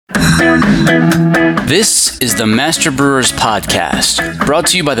This is the Master Brewers Podcast, brought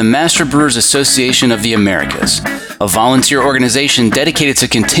to you by the Master Brewers Association of the Americas, a volunteer organization dedicated to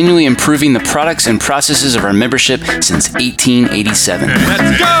continually improving the products and processes of our membership since 1887.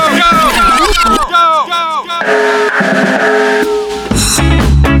 Let's go!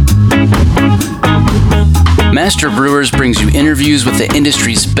 Master Brewers brings you interviews with the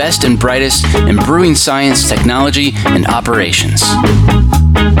industry's best and brightest in brewing science, technology, and operations.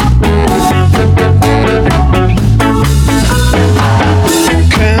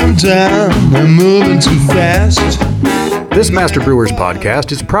 Calm down, I'm moving too fast. This Master Brewers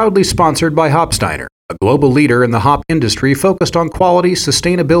podcast is proudly sponsored by Hopsteiner, a global leader in the hop industry focused on quality,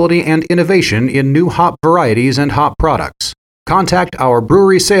 sustainability, and innovation in new hop varieties and hop products. Contact our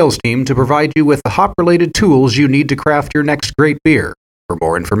brewery sales team to provide you with the hop-related tools you need to craft your next great beer. For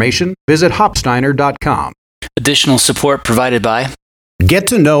more information, visit hopsteiner.com. Additional support provided by Get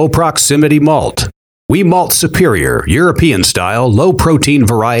to know Proximity Malt. We malt superior, European-style, low-protein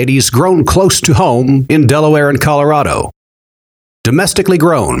varieties grown close to home in Delaware and Colorado. Domestically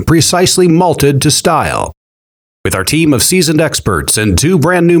grown, precisely malted to style. With our team of seasoned experts and 2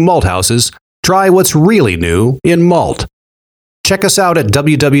 brand-new malt houses, try what's really new in malt. Check us out at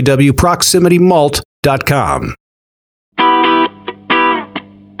www.proximitymalt.com.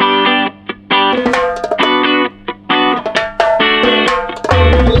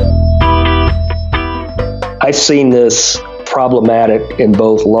 I've seen this problematic in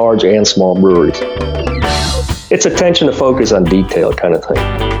both large and small breweries. It's attention to focus on detail kind of thing.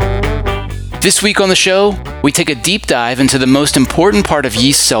 This week on the show, we take a deep dive into the most important part of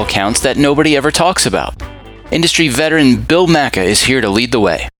yeast cell counts that nobody ever talks about. Industry veteran Bill Macca is here to lead the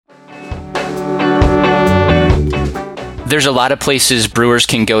way. There's a lot of places brewers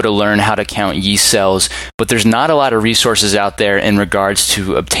can go to learn how to count yeast cells, but there's not a lot of resources out there in regards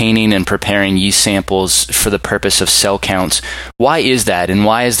to obtaining and preparing yeast samples for the purpose of cell counts. Why is that, and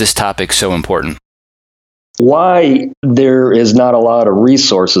why is this topic so important? Why there is not a lot of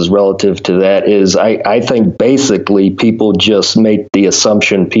resources relative to that is I think basically people just make the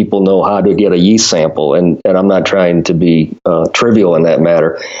assumption people know how to get a yeast sample, and I'm not trying to be trivial in that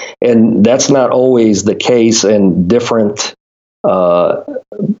matter. And that's not always the case, and different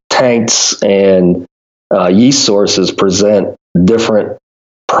tanks and yeast sources present different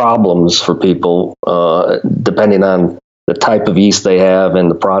problems for people depending on the type of yeast they have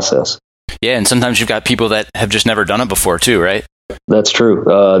and the process. Yeah, and sometimes you've got people that have just never done it before too, right? That's true.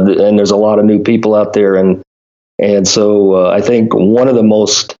 And there's a lot of new people out there. And so I think one of the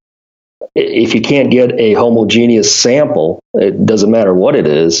most, if you can't get a homogeneous sample, it doesn't matter what it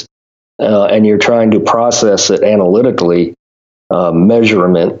is, and you're trying to process it analytically,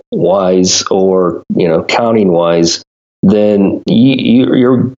 measurement-wise or counting-wise, then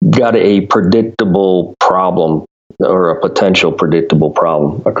you've got a predictable problem or a potential predictable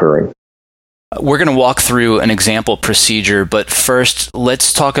problem occurring. We're going to walk through an example procedure, but first,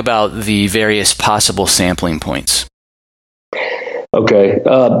 let's talk about the various possible sampling points. Okay,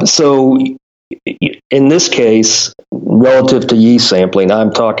 so in this case, relative to yeast sampling,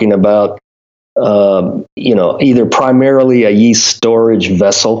 I'm talking about either primarily a yeast storage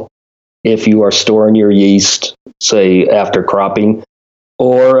vessel, if you are storing your yeast, say after cropping,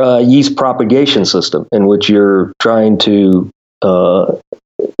 or a yeast propagation system in which you're trying to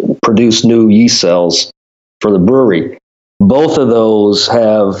produce new yeast cells for the brewery. Both of those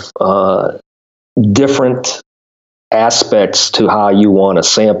have different aspects to how you want to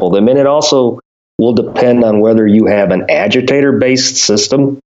sample them. And it also will depend on whether you have an agitator-based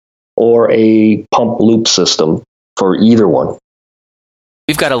system or a pump loop system for either one.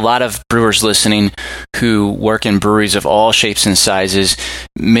 We've got a lot of brewers listening who work in breweries of all shapes and sizes,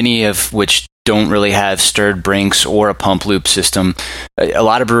 many of which don't really have stirred brinks or a pump loop system. A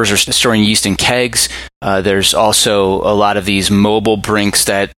lot of brewers are storing yeast in kegs. There's also a lot of these mobile brinks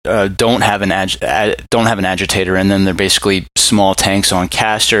that don't have an agitator in them. They're basically small tanks on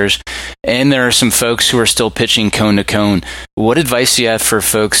casters. And there are some folks who are still pitching cone to cone. What advice do you have for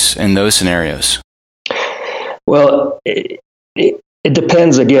folks in those scenarios? Well, it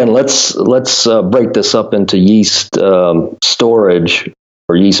depends. Again, let's break this up into yeast storage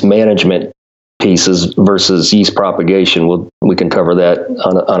or yeast management pieces versus yeast propagation. We can cover that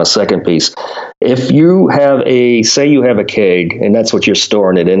on a second piece. If you have a keg and that's what you're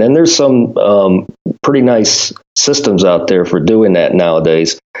storing it in, and there's some pretty nice systems out there for doing that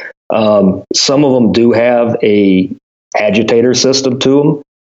nowadays. Some of them do have a agitator system to them,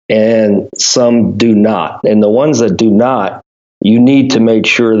 and some do not. And the ones that do not, you need to make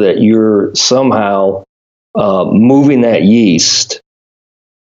sure that you're somehow moving that yeast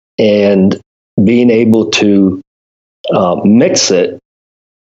and being able to mix it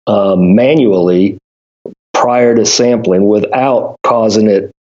manually prior to sampling without causing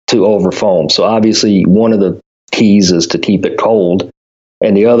it to overfoam. So obviously one of the keys is to keep it cold,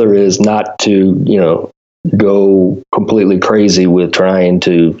 and the other is not to, go completely crazy with trying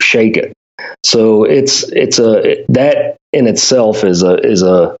to shake it. So that in itself is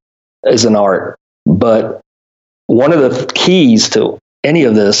an art. But one of the keys to any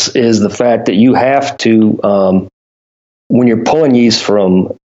of this is the fact that you have to, when you're pulling yeast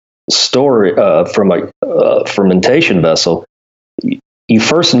from from a fermentation vessel, you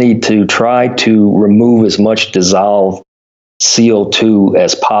first need to try to remove as much dissolved CO2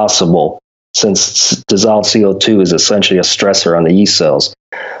 as possible, since dissolved CO2 is essentially a stressor on the yeast cells.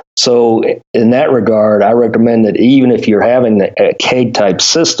 So in that regard, I recommend that even if you're having a keg type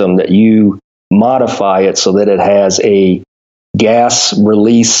system, that you modify it so that it has a gas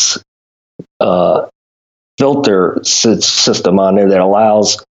release filter system on there that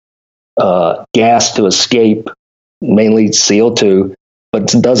allows gas to escape, mainly CO2, but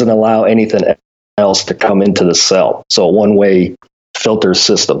doesn't allow anything else to come into the cell. So a one-way filter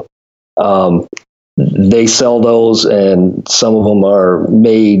system. They sell those, and some of them are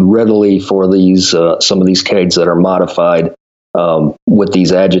made readily for these some of these kegs that are modified with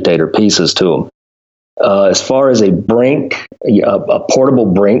these agitator pieces to them. As far as a brink, a portable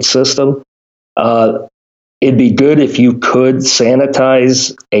brink system, it'd be good if you could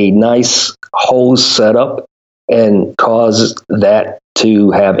sanitize a nice hose setup and cause that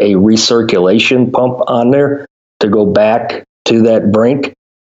to have a recirculation pump on there to go back to that brink,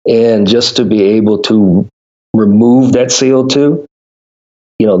 and just to be able to remove that CO2.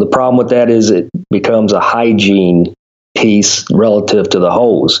 The problem with that is it becomes a hygiene piece relative to the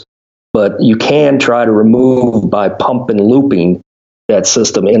hose, but you can try to remove by pump and looping that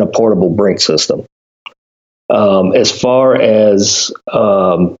system in a portable brink system. As far as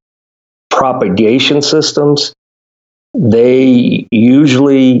propagation systems,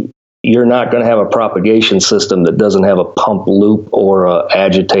 you're not going to have a propagation system that doesn't have a pump loop or a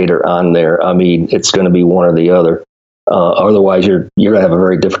agitator on there. I mean, it's going to be one or the other. Otherwise, you're going to have a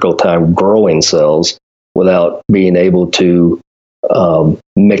very difficult time growing cells without being able to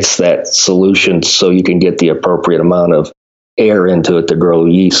mix that solution so you can get the appropriate amount of air into it to grow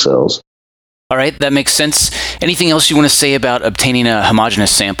yeast cells. All right, that makes sense. Anything else you want to say about obtaining a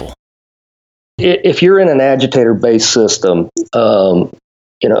homogeneous sample? If you're in an agitator-based system,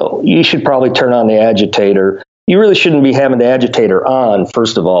 you should probably turn on the agitator. You really shouldn't be having the agitator on,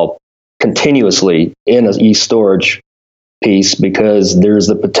 first of all, continuously in a yeast storage piece, because there's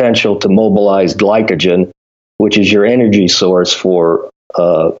the potential to mobilize glycogen, which is your energy source for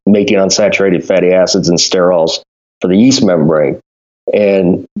making unsaturated fatty acids and sterols for the yeast membrane.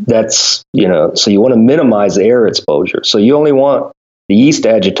 And that's, so you want to minimize the air exposure. So you only want the yeast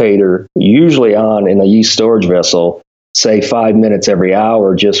agitator usually on in a yeast storage vessel, say 5 minutes every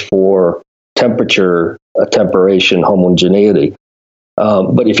hour, just for temperature, temperation, homogeneity.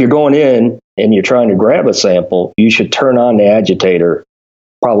 But if you're going in and you're trying to grab a sample, you should turn on the agitator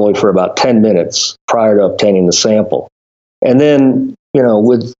probably for about 10 minutes prior to obtaining the sample. And then,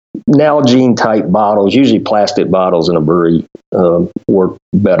 with Nalgene type bottles, usually plastic bottles in a brewery work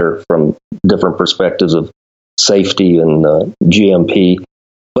better from different perspectives of safety and GMP.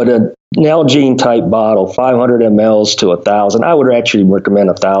 But a Nalgene type bottle, 500 mLs to 1,000, I would actually recommend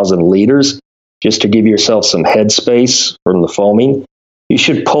 1,000 liters, just to give yourself some headspace from the foaming. You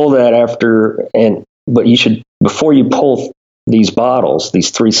should pull that but you should, before you pull these bottles,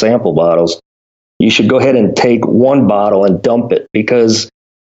 these 3 sample bottles, you should go ahead and take one bottle and dump it, because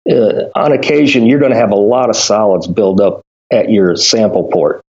on occasion you're going to have a lot of solids build up at your sample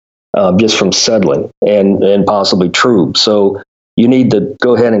port just from settling and possibly trube. So you need to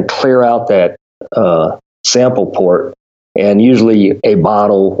go ahead and clear out that sample port, and usually a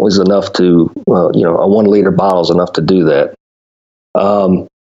bottle is enough to, a 1 liter bottle is enough to do that.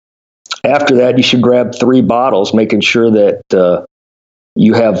 After that, you should grab 3 bottles, making sure that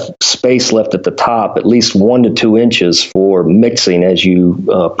you have space left at the top, at least 1 to 2 inches for mixing as you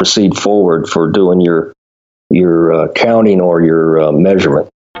proceed forward for doing your counting or your measurement.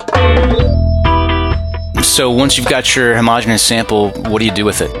 So once you've got your homogeneous sample, what do you do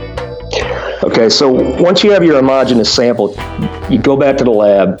with it? Okay, so once you have your homogeneous sample, you go back to the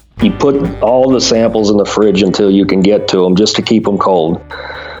lab, you put all the samples in the fridge until you can get to them, just to keep them cold.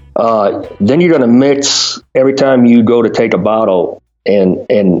 Then you're going to mix every time you go to take a bottle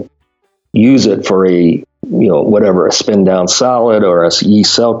and use it for a spin down solid or a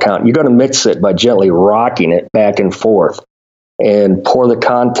yeast cell count. You're going to mix it by gently rocking it back and forth and pour the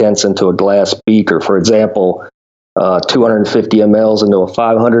contents into a glass beaker. For example, 250 mLs into a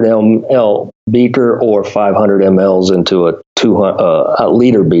 500 ml beaker, or 500 mLs into a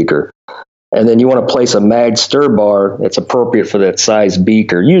liter beaker. And then you want to place a mag stir bar that's appropriate for that size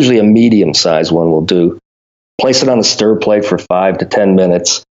beaker. Usually a medium size one will do. Place it on the stir plate for 5 to 10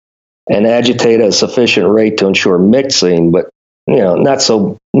 minutes and agitate at a sufficient rate to ensure mixing, but not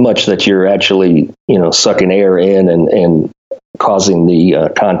so much that you're actually sucking air in and causing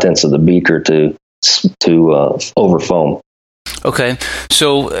the contents of the beaker to over foam. Okay,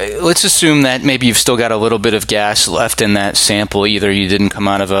 so let's assume that maybe you've still got a little bit of gas left in that sample. Either you didn't come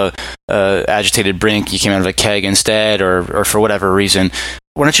out of a agitated brink, you came out of a keg instead, or for whatever reason.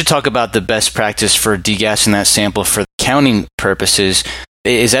 Why don't you talk about the best practice for degassing that sample for counting purposes?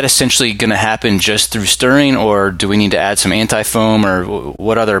 Is that essentially going to happen just through stirring, or do we need to add some anti-foam, or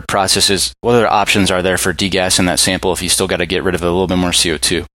what other options are there for degassing that sample if you still got to get rid of a little bit more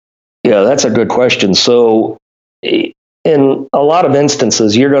CO2? Yeah, that's a good question. So in a lot of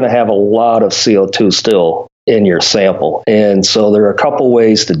instances, you're going to have a lot of CO2 still in your sample. And so there are a couple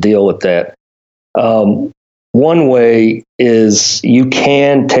ways to deal with that. One way is you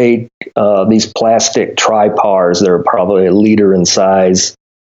can take these plastic tripars that are probably a liter in size,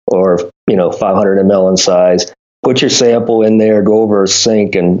 or 500 ml in size. Put your sample in there, go over a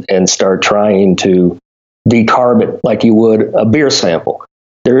sink, and start trying to decarb it like you would a beer sample.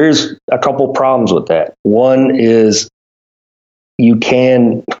 There is a couple problems with that. One is you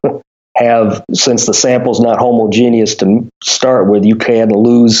can have, since the sample's not homogeneous to start with, you can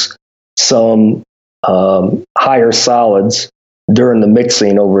lose some higher solids during the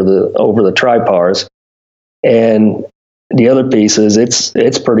mixing over the tripars. And the other piece is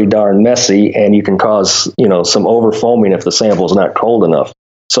it's pretty darn messy, and you can cause some over foaming if the sample's not cold enough.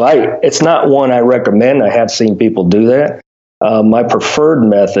 So it's not one I recommend. I have seen people do that. My preferred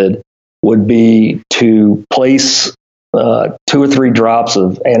method would be to place 2 or 3 drops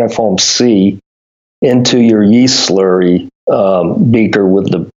of Antifoam C into your yeast slurry beaker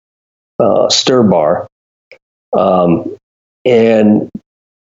with the stir bar, and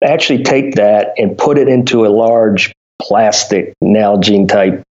actually take that and put it into a large plastic Nalgene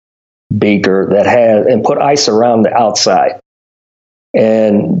type beaker and put ice around the outside,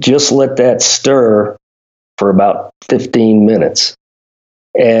 and just let that stir for about 15 minutes.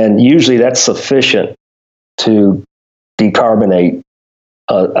 And usually that's sufficient to decarbonate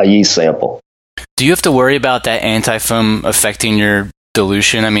a yeast sample. Do you have to worry about that anti-foam affecting your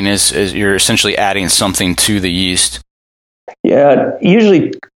dilution? I mean, is you're essentially adding something to the yeast? Yeah, usually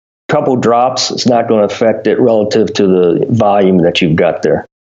a couple drops is not going to affect it relative to the volume that you've got there.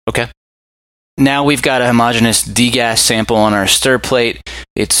 Okay. Now we've got a homogeneous degas sample on our stir plate.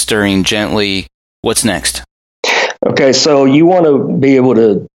 It's stirring gently. What's next? Okay, so you want to be able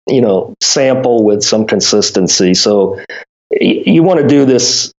to, sample with some consistency. So you want to do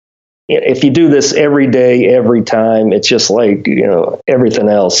this. If you do this every day, every time, it's just like, everything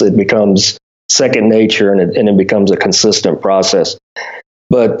else. It becomes second nature, and it becomes a consistent process.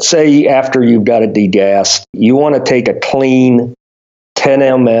 But say after you've got it degassed, you want to take a clean 10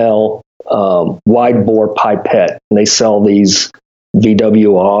 ml wide bore pipette. And they sell these,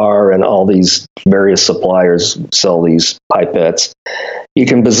 VWR and all these various suppliers sell these pipettes. You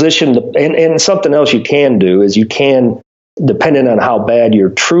can position and something else you can do is you can, depending on how bad your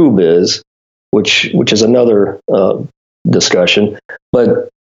trube is, which is another discussion, but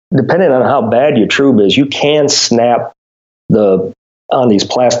depending on how bad your trube is, you can snap on these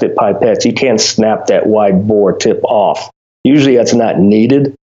plastic pipettes, you can snap that wide bore tip off. Usually that's not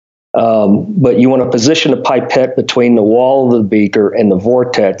needed. But you want to position the pipette between the wall of the beaker and the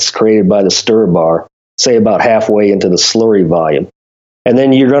vortex created by the stir bar, say about halfway into the slurry volume. And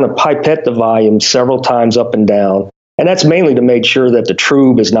then you're going to pipette the volume several times up and down. And that's mainly to make sure that the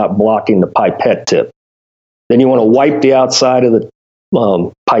trube is not blocking the pipette tip. Then you want to wipe the outside of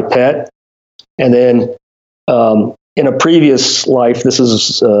the pipette. And then in a previous life, this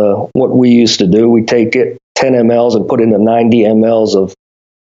is what we used to do. We take it 10 mLs and put in 90 mLs of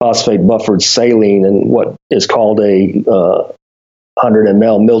phosphate buffered saline in what is called a 100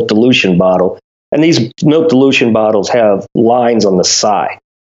 ml milk dilution bottle. And these milk dilution bottles have lines on the side.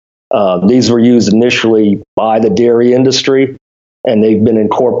 These were used initially by the dairy industry, and they've been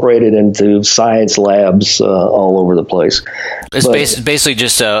incorporated into science labs all over the place. It's basically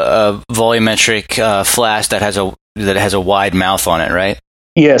just a volumetric flask that has a wide mouth on it, right?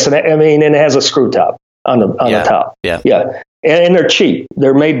 Yes, and it has a screw top on the top. Yeah. And they're cheap.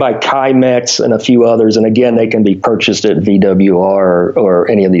 They're made by Chemex and a few others. And again, they can be purchased at VWR or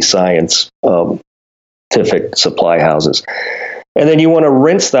any of these science scientific supply houses. And then you want to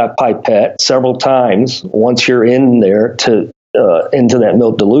rinse that pipette several times once you're in there to into that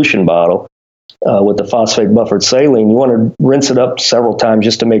milk dilution bottle with the phosphate buffered saline. You want to rinse it up several times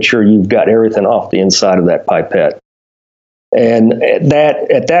just to make sure you've got everything off the inside of that pipette. And at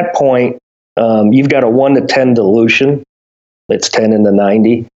that point, you've got a 1 to 10 dilution. It's 10 in the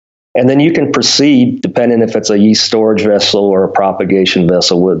 90. And then you can proceed, depending if it's a yeast storage vessel or a propagation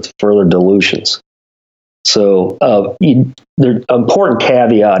vessel, with further dilutions. So the important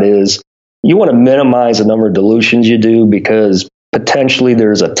caveat is you want to minimize the number of dilutions you do, because potentially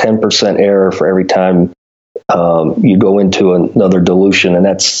there's a 10% error for every time you go into another dilution, and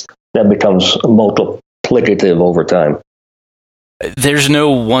that becomes multiplicative over time. There's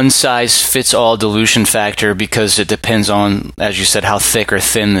no one-size-fits-all dilution factor because it depends on, as you said, how thick or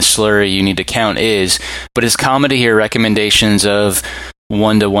thin the slurry you need to count is. But it's common to hear recommendations of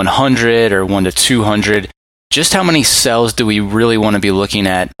 1 to 100 or 1 to 200. Just how many cells do we really want to be looking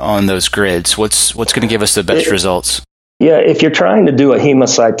at on those grids? What's going to give us the best results? Yeah, if you're trying to do a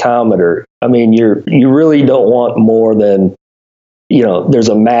hemocytometer, I mean, you really don't want more than, there's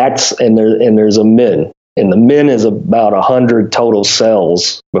a max and there's a min. And the min is about 100 total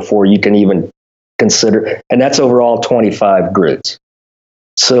cells before you can even consider, and that's over all 25 grids.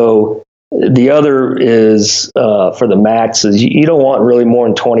 So the other is for the max is you don't want really more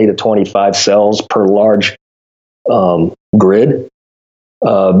than 20 to 25 cells per large grid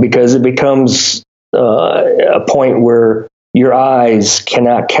because it becomes a point where your eyes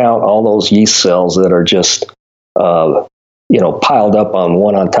cannot count all those yeast cells that are just piled up on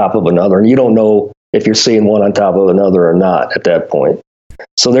one on top of another, and you don't know if you're seeing one on top of another or not at that point.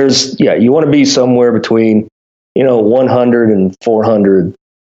 So you want to be somewhere between, 100 and 400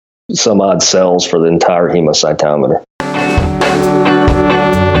 some odd cells for the entire hemocytometer.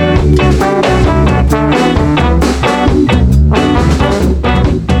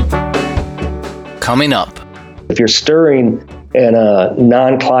 Coming up. If you're stirring in a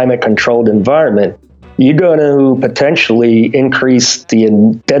non-climate controlled environment, you're going to potentially increase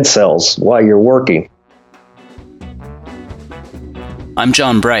the dead cells while you're working. I'm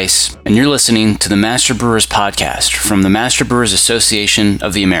John Bryce, and you're listening to the Master Brewers Podcast from the Master Brewers Association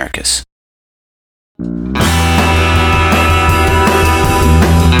of the Americas.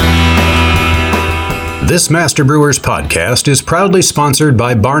 This Master Brewers Podcast is proudly sponsored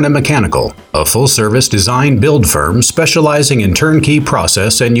by Barna Mechanical, a full-service design build firm specializing in turnkey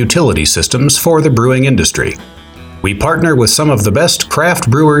process and utility systems for the brewing industry. We partner with some of the best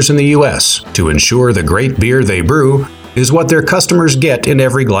craft brewers in the U.S. to ensure the great beer they brew is what their customers get in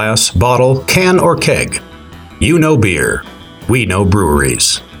every glass, bottle, can, or keg. You know beer. We know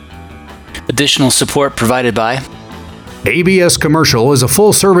breweries. Additional support provided by ABS Commercial is a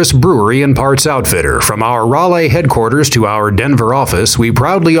full-service brewery and parts outfitter. From our Raleigh headquarters to our Denver office, we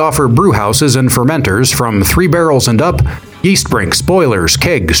proudly offer brew houses and fermenters from 3 barrels and up, yeast brinks, boilers,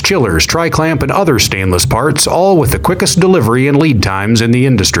 kegs, chillers, tri-clamp, and other stainless parts, all with the quickest delivery and lead times in the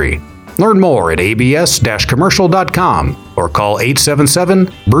industry. Learn more at abs-commercial.com or call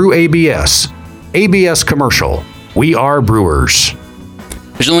 877-BREW-ABS. ABS Commercial. We are brewers.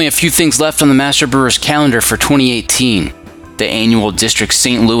 There's only a few things left on the Master Brewers calendar for 2018. The annual District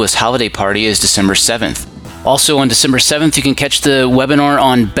St. Louis holiday party is December 7th. Also on December 7th, you can catch the webinar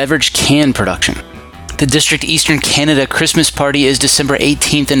on beverage can production. The District Eastern Canada Christmas party is December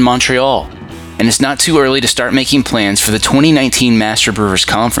 18th in Montreal. And it's not too early to start making plans for the 2019 Master Brewers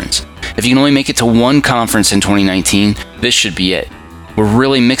Conference. If you can only make it to one conference in 2019, this should be it. We're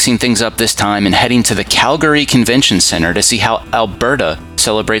really mixing things up this time and heading to the Calgary Convention Center to see how Alberta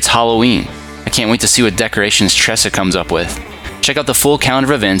celebrates Halloween. I can't wait to see what decorations Tressa comes up with. Check out the full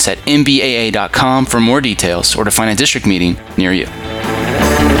calendar of events at mbaa.com for more details or to find a district meeting near you.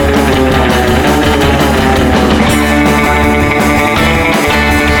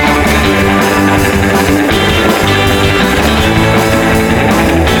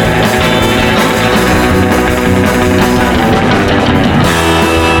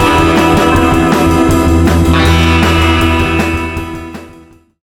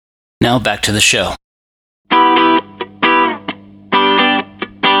 Now back to the show.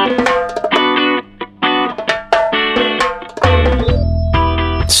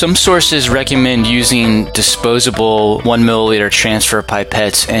 Some sources recommend using disposable 1 milliliter transfer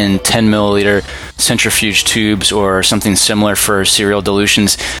pipettes and 10 milliliter centrifuge tubes or something similar for serial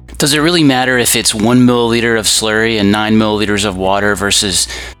dilutions. Does it really matter if it's 1 milliliter of slurry and 9 milliliters of water versus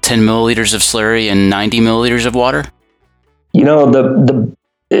 10 milliliters of slurry and 90 milliliters of water? You know,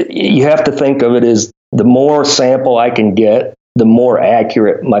 you have to think of it as the more sample I can get, the more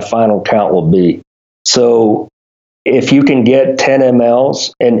accurate my final count will be. So if you can get 10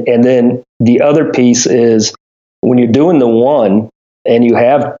 mLs, and then the other piece is when you're doing the one and you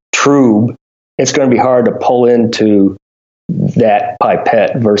have trub, it's going to be hard to pull into that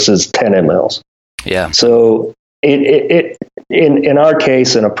pipette versus 10 mLs. Yeah. So it in our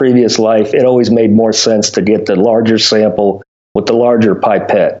case, in a previous life, it always made more sense to get the larger sample with the larger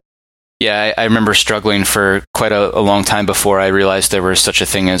pipette. Yeah, I remember struggling for quite a long time before I realized there was such a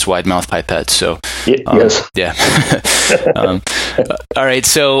thing as wide mouth pipettes. So, yes. Yeah. All right.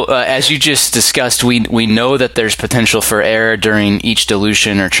 So, as you just discussed, we know that there's potential for error during each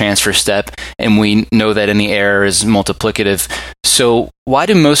dilution or transfer step, and we know that any error is multiplicative. So, why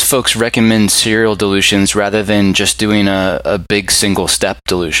do most folks recommend serial dilutions rather than just doing a big single step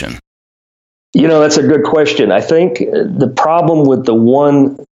dilution? That's a good question. I think the problem with the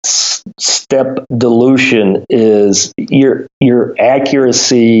one step dilution is your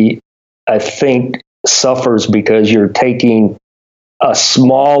accuracy, I think, suffers because you're taking a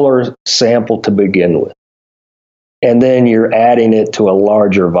smaller sample to begin with, and then you're adding it to a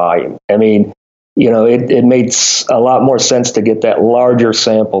larger volume. I mean, it makes a lot more sense to get that larger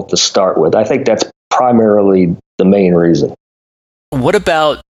sample to start with. I think that's primarily the main reason. What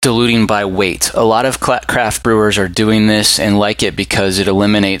about diluting by weight? A lot of craft brewers are doing this and like it because it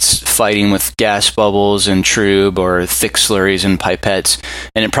eliminates fighting with gas bubbles and trub or thick slurries and pipettes,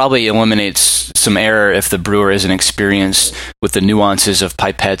 and it probably eliminates some error if the brewer isn't experienced with the nuances of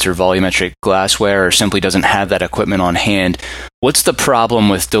pipettes or volumetric glassware or simply doesn't have that equipment on hand. What's the problem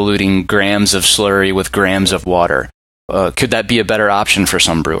with diluting grams of slurry with grams of water? Could that be a better option for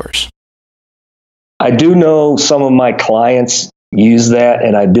some brewers? I do know some of my clients use that,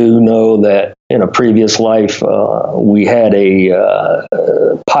 and I do know that in a previous life we had a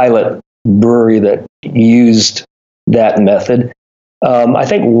pilot brewery that used that method. I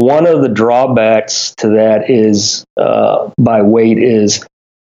think one of the drawbacks to that is by weight is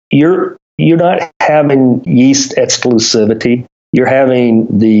you're not having yeast exclusivity. You're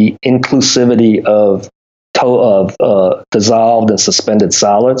having the inclusivity of dissolved and suspended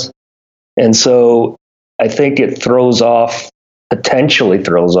solids, and so I think it potentially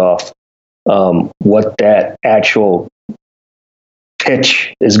throws off what that actual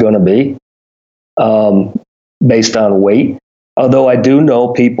pitch is going to be based on weight. Although I do know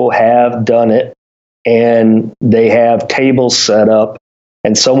people have done it and they have tables set up,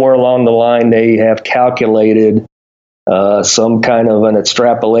 and somewhere along the line they have calculated some kind of an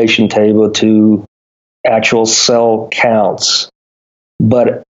extrapolation table to actual cell counts.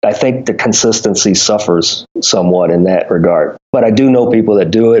 But I think the consistency suffers somewhat in that regard. But I do know people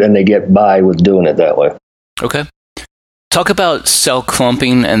that do it and they get by with doing it that way. Okay. Talk about cell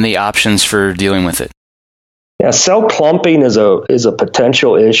clumping and the options for dealing with it. Yeah, cell clumping is a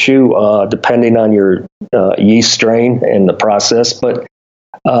potential issue depending on your yeast strain and the process. But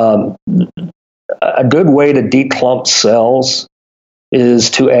a good way to declump cells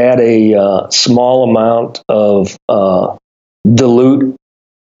is to add a small amount of dilute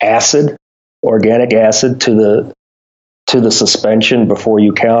acid, organic acid, to the suspension before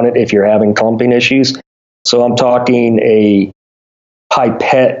you count it if you're having clumping issues. So I'm talking a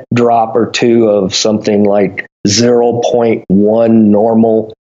pipette drop or two of something like 0.1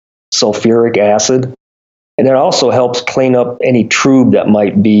 normal sulfuric acid. And it also helps clean up any trub that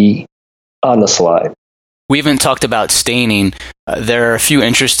might be on the slide. We haven't talked about staining. There are a few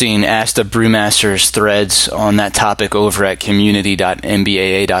interesting Ask the Brewmasters threads on that topic over at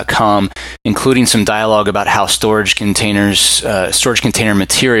community.mbaa.com, including some dialogue about how storage container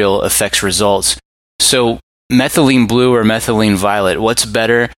material affects results. So methylene blue or methylene violet, what's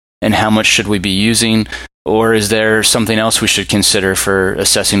better and how much should we be using? Or is there something else we should consider for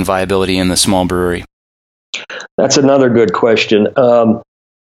assessing viability in the small brewery? That's another good question. Catherine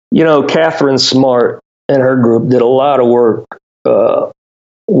Smart and her group did a lot of work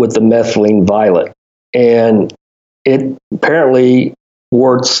with the methylene violet, and it apparently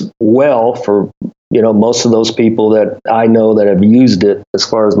works well for most of those people that I know that have used it as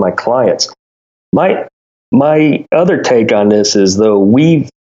far as my clients. My other take on this is, though, we've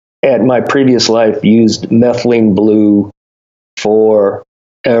at my previous life used methylene blue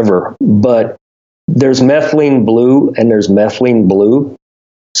forever, but there's methylene blue and there's methylene blue.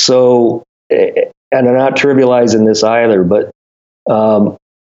 So, and I'm not trivializing this either, but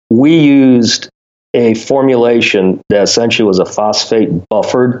we used a formulation that essentially was a phosphate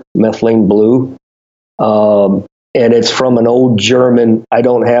buffered methylene blue. And it's from an old German, I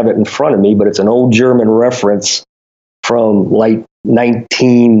don't have it in front of me, but it's an old German reference from like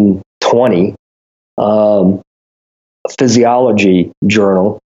 1920 physiology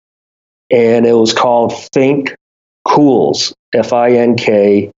journal. and it was called Fink Cools,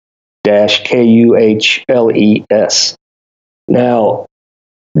 FINK-KUHLES. Now,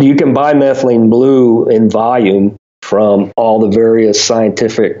 you can buy methylene blue in volume from all the various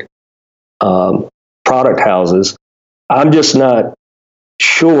scientific product houses. I'm just not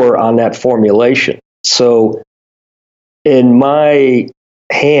sure on that formulation. So in my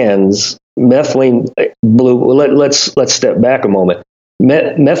hands, methylene blue, let's step back a moment.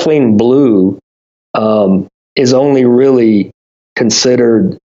 Methylene blue is only really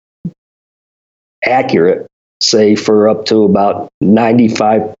considered accurate, say, for up to about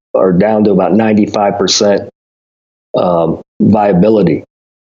 95 or down to about 95% viability.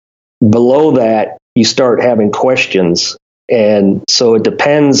 Below that, you start having questions. And so it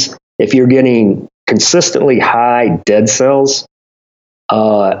depends if you're getting consistently high dead cells.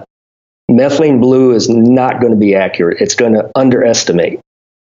 Methylene blue is not going to be accurate. It's going to underestimate.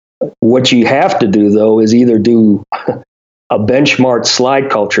 What you have to do, though, is either do a benchmark slide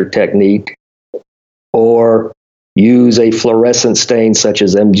culture technique or use a fluorescent stain such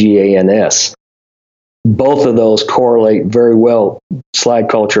as MGANS. Both of those correlate very well, slide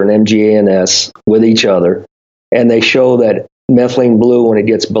culture and MGANS, with each other. And they show that methylene blue, when it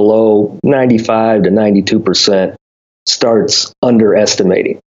gets below 95 to 92%, starts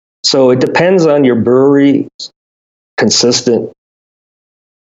underestimating. So it depends on your brewery's consistent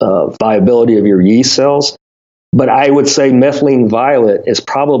viability of your yeast cells. But I would say methylene violet is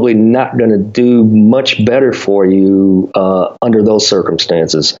probably not going to do much better for you under those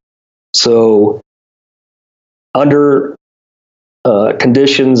circumstances. So under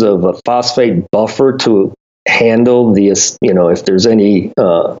conditions of a phosphate buffer to handle the, if there's any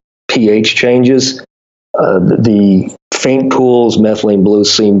pH changes, the Fink Cools methylene blue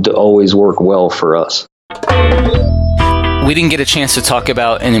seem to always work well for us. We didn't get a chance to talk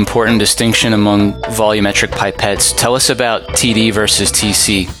about an important distinction among volumetric pipettes. Tell us about TD versus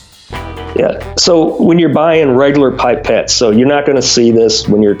TC. Yeah, so when you're buying regular pipettes, so you're not going to see this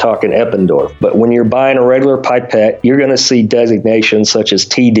when you're talking Eppendorf, but when you're buying a regular pipette, you're going to see designations such as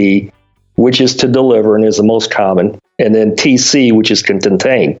TD, which is to deliver and is the most common, and then TC, which is to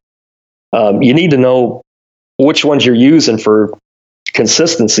contain. You need to know which ones you're using for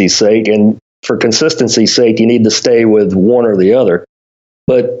consistency's sake, and for consistency's sake, you need to stay with one or the other.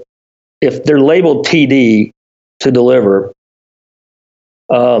 But if they're labeled TD to deliver,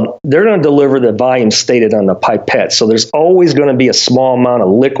 they're going to deliver the volume stated on the pipette. So there's always going to be a small amount of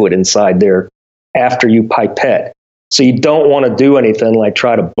liquid inside there after you pipette. So you don't want to do anything like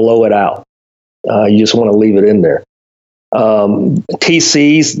try to blow it out. You just want to leave it in there.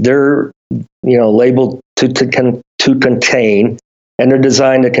 TCs, they're labeled to contain, and they're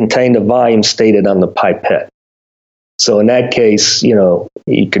designed to contain the volume stated on the pipette. So in that case, you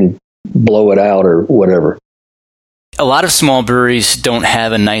can blow it out or whatever. A lot of small breweries don't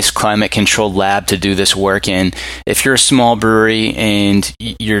have a nice climate-controlled lab to do this work in. If you're a small brewery and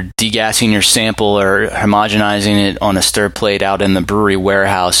you're degassing your sample or homogenizing it on a stir plate out in the brewery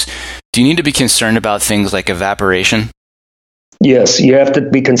warehouse, do you need to be concerned about things like evaporation? Yes, you have to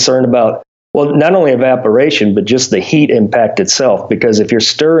be concerned about, well, not only evaporation, but just the heat impact itself. Because if you're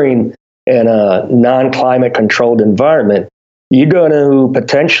stirring in a non-climate controlled environment, you're going to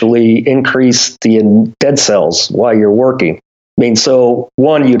potentially increase the dead cells while you're working. I mean, so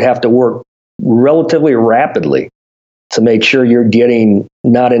one, you'd have to work relatively rapidly to make sure you're getting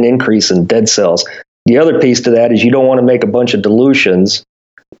not an increase in dead cells. The other piece to that is you don't want to make a bunch of dilutions.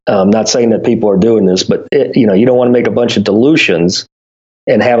 I'm not saying that people are doing this, but you don't want to make a bunch of dilutions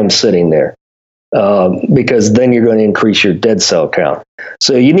and have them sitting there because then you're going to increase your dead cell count.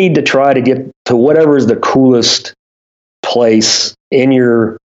 So you need to try to get to whatever is the coolest place in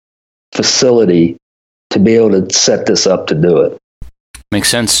your facility to be able to set this up to do it. Makes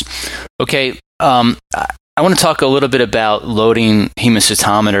sense. Okay. I want to talk a little bit about loading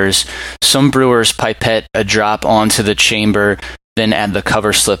hemocytometers. Some brewers pipette a drop onto the chamber, then add the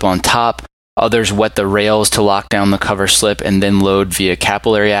cover slip on top. Others wet the rails to lock down the cover slip and then load via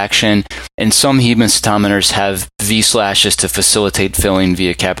capillary action. And some hemocytometers have V-slashes to facilitate filling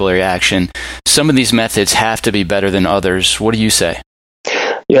via capillary action. Some of these methods have to be better than others. What do you say?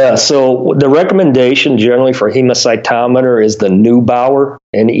 Yeah, so the recommendation generally for hemocytometer is the Neubauer,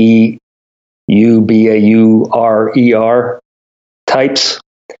 Neuburer types.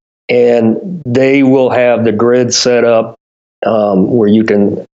 And they will have the grid set up where you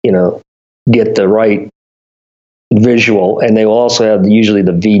can, get the right visual, and they will also have usually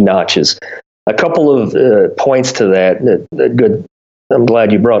the V notches. A couple of points to that. Good. I'm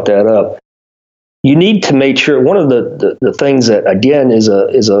glad you brought that up. You need to make sure one of the things that again is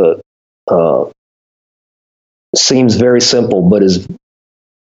a seems very simple, but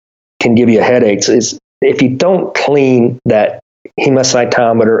can give you headaches, is if you don't clean that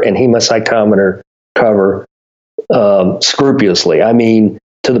hemocytometer and hemocytometer cover scrupulously. I mean,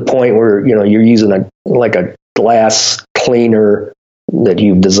 to the point where you're using a glass cleaner that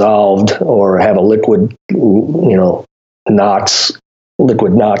you've dissolved, or have a liquid Knox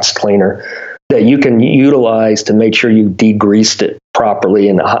cleaner that you can utilize to make sure you degreased it properly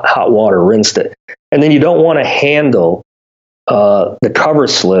and hot water rinsed it. And then you don't want to handle the cover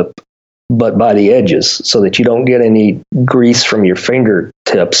slip, but by the edges, so that you don't get any grease from your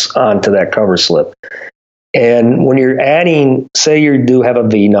fingertips onto that cover slip. And when you're adding, say you do have a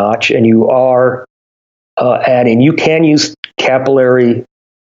V-notch and you are adding, you can use capillary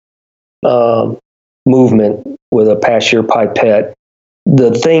movement with a Pasteur pipette.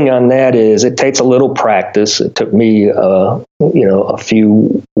 The thing on that is it takes a little practice. It took me, a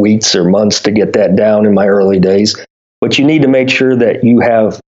few weeks or months to get that down in my early days. But you need to make sure that you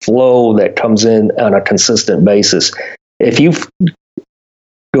have flow that comes in on a consistent basis. If you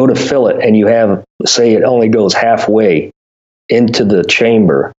go to fill it and you have, say, it only goes halfway into the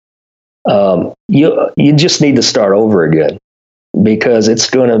chamber, you just need to start over again, because it's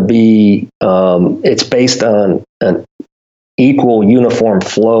going to be it's based on an equal uniform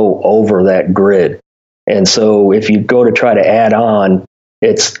flow over that grid. And so if you go to try to add on,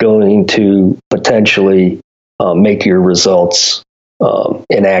 it's going to potentially make your results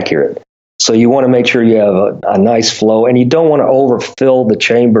inaccurate. So you want to make sure you have a nice flow, and you don't want to overfill the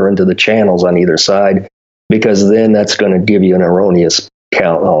chamber into the channels on either side, because then that's going to give you an erroneous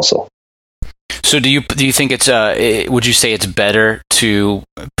count also. So do you think it's would you say it's better to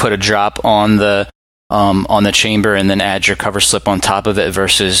put a drop on the chamber and then add your cover slip on top of it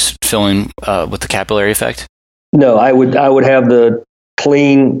versus filling with the capillary effect? No, I would have the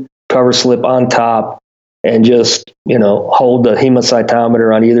clean cover slip on top, and just hold the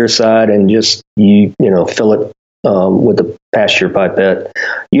hemocytometer on either side, and just fill it with the Pasteur pipette.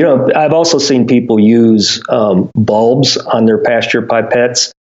 I've also seen people use bulbs on their Pasteur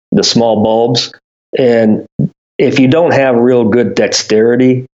pipettes, the small bulbs, and if you don't have real good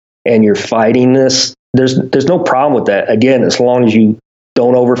dexterity and you're fighting this, there's no problem with that. Again, as long as you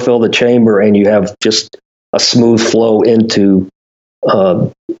don't overfill the chamber and you have just a smooth flow into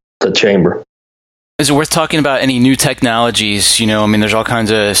the chamber. Is it worth talking about any new technologies? There's all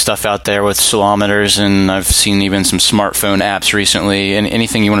kinds of stuff out there with salometers, and I've seen even some smartphone apps recently. And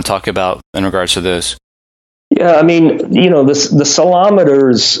anything you want to talk about in regards to this? Yeah, the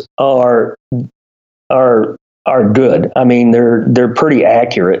salometers are good. They're pretty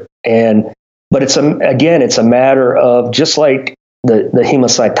accurate, but it's a matter of, just like the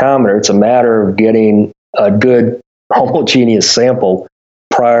hemocytometer, it's a matter of getting a good homogeneous sample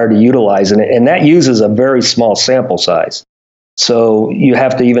prior to utilizing it. And that uses a very small sample size. So you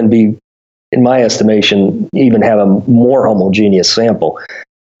have to even be, in my estimation, even have a more homogeneous sample.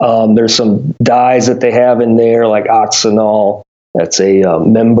 There's some dyes that they have in there, like oxinol. That's a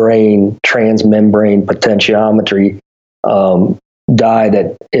transmembrane potentiometry dye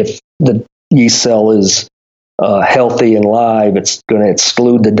that, if the yeast cell is healthy and live, it's going to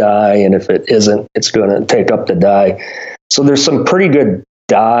exclude the dye, and if it isn't, it's going to take up the dye. So there's some pretty good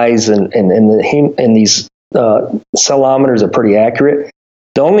dyes, and these salometers are pretty accurate.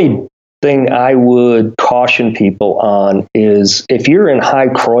 The only thing I would caution people on is, if you're in high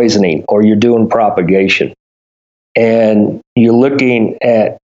krausening or you're doing propagation and you're looking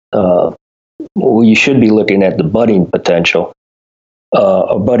at, you should be looking at the budding potential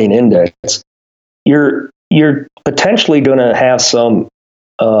or budding index, you're potentially going to have some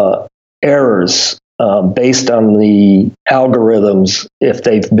errors based on the algorithms, if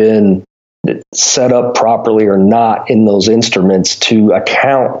they've been set up properly or not in those instruments to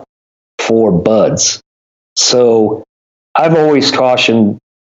account for buds. So I've always cautioned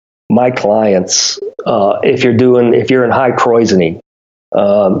my clients, if you're in high krausening,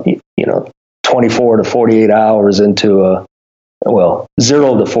 24 to 48 hours into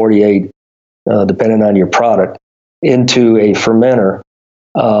 0 to 48, depending on your product, into a fermenter,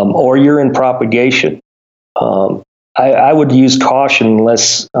 or you're in propagation, I would use caution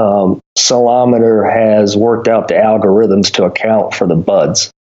unless Salometer has worked out the algorithms to account for the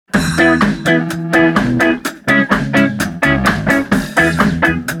buds.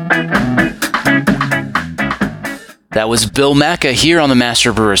 That was Bill Macca here on the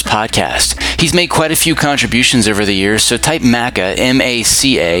Master Brewers Podcast. He's made quite a few contributions over the years, so type Macca,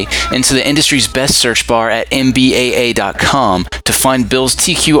 M-A-C-A, into the industry's best search bar at mbaa.com to find Bill's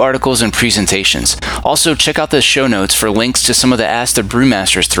TQ articles and presentations. Also, check out the show notes for links to some of the Ask the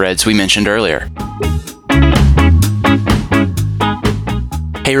Brewmasters threads we mentioned earlier.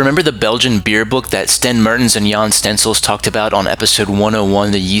 Hey, remember the Belgian beer book that Sten Mertens and Jan Stencils talked about on episode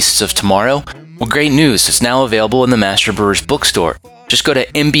 101, The Yeasts of Tomorrow? Well, great news. It's now available in the Master Brewers bookstore. Just go to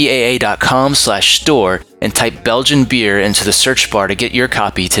mbaa.com/store and type Belgian beer into the search bar to get your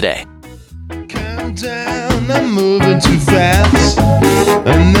copy today. Countdown, I'm moving too fast,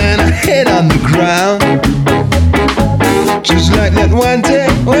 and then I hit on the ground. Just like that one day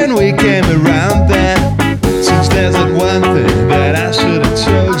when we came around then. Since there's that one thing that I should have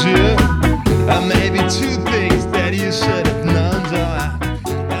told you, or maybe two things.